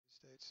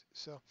States.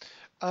 So,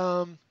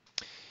 um,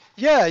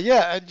 yeah,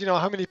 and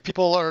how many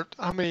people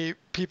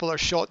are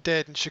shot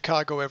dead in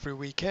Chicago every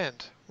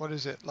weekend? What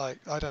is it like?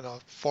 I don't know,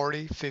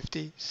 40,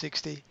 50,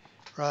 60,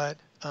 right?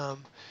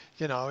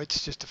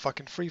 It's just a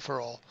fucking free for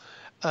all,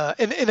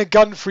 in a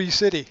gun-free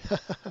city,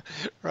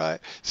 right?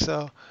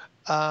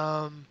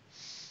 Um,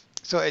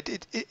 so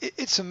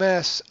it's a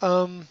mess.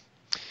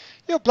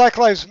 Black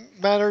Lives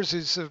Matters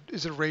is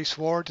a race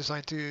war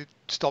designed to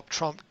stop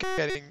Trump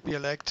getting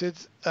reelected.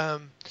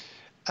 And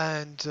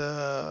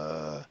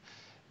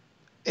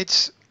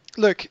it's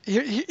Look,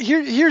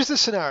 here's the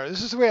scenario.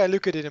 This is the way I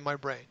look at it in my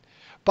brain.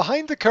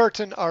 Behind the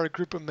curtain are a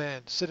group of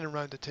men sitting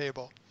around a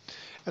table,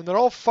 and they're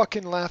all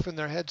fucking laughing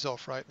their heads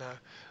off right now,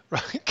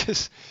 right?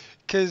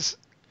 Because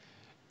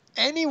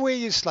any way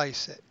you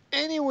slice it,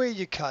 any way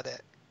you cut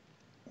it,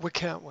 we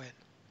can't win,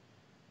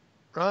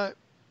 right?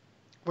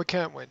 We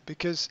can't win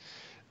because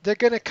they're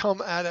gonna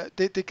come at it.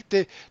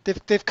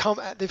 They've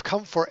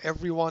come for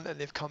everyone, and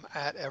they've come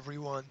at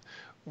everyone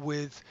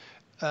with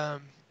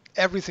um,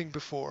 everything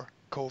before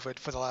COVID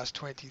for the last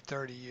 20,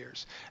 30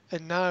 years,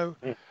 and now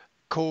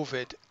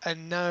COVID,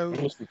 and now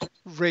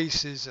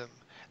racism,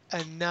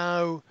 and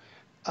now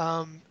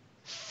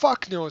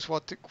fuck knows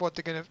what they're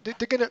gonna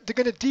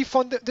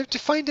defund it. They're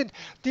finding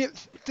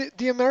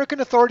the American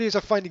authorities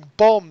are finding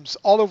bombs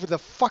all over the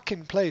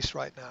fucking place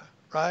right now,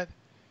 right?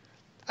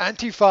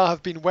 Antifa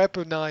have been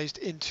weaponized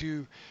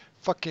into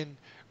fucking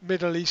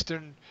Middle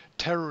Eastern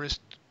terrorist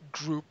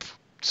group,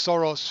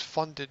 Soros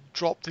funded,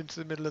 dropped into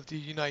the middle of the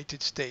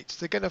United States.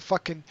 They're gonna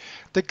fucking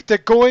they're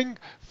going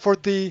for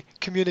the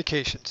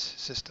communications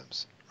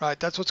systems. Right,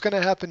 that's what's going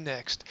to happen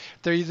next.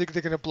 They're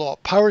going to blow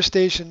up power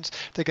stations.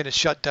 They're going to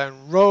shut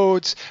down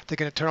roads. They're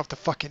going to turn off the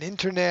fucking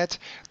internet.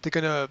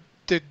 They're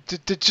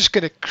just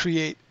going to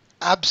create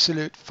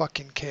absolute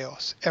fucking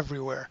chaos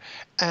everywhere.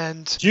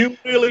 And Do you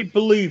really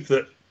believe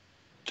that?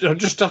 I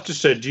just have to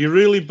say, do you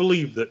really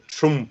believe that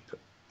Trump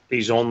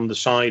is on the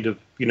side of,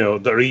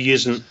 that he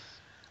isn't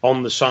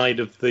on the side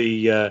of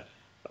the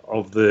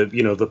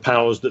the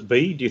powers that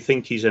be? Do you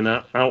think he's an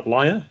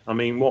outlier? I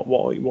mean, what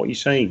are you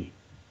saying?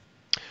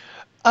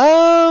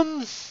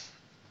 um,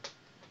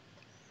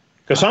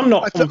 Because I'm I,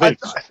 not th- I,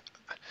 convinced. I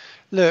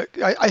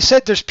look. I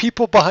said there's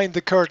people behind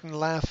the curtain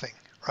laughing,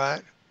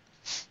 right?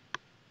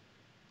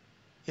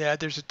 Yeah,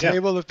 there's a Yeah.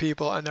 table of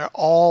people, and they're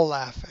all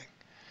laughing,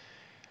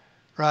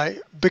 right?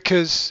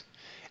 Because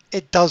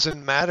it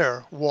doesn't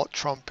matter what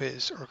Trump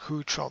is or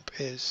who Trump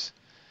is.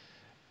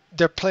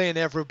 They're playing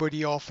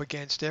everybody off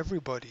against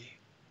everybody.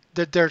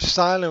 They're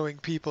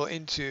siloing people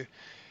into,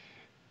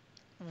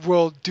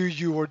 well, do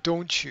you or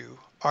don't you?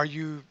 Are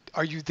you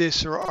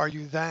this or are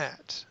you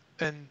that?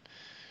 And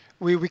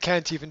we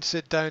can't even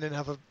sit down and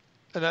have a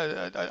and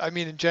I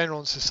mean in general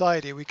in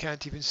society we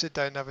can't even sit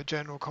down and have a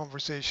general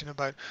conversation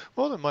about,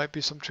 well, there might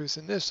be some truth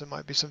in this, there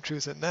might be some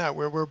truth in that,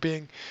 where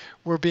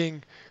we're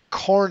being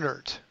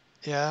cornered,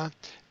 yeah,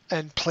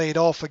 and played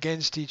off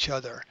against each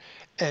other.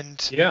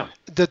 And Yeah.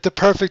 the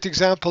perfect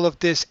example of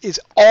this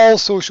is all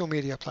social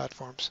media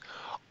platforms.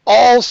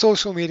 All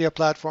social media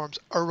platforms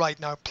are right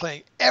now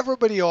playing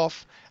everybody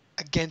off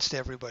against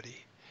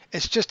everybody.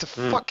 It's just a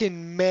Mm.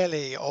 fucking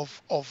melee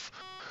of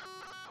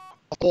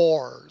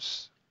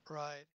wars, right?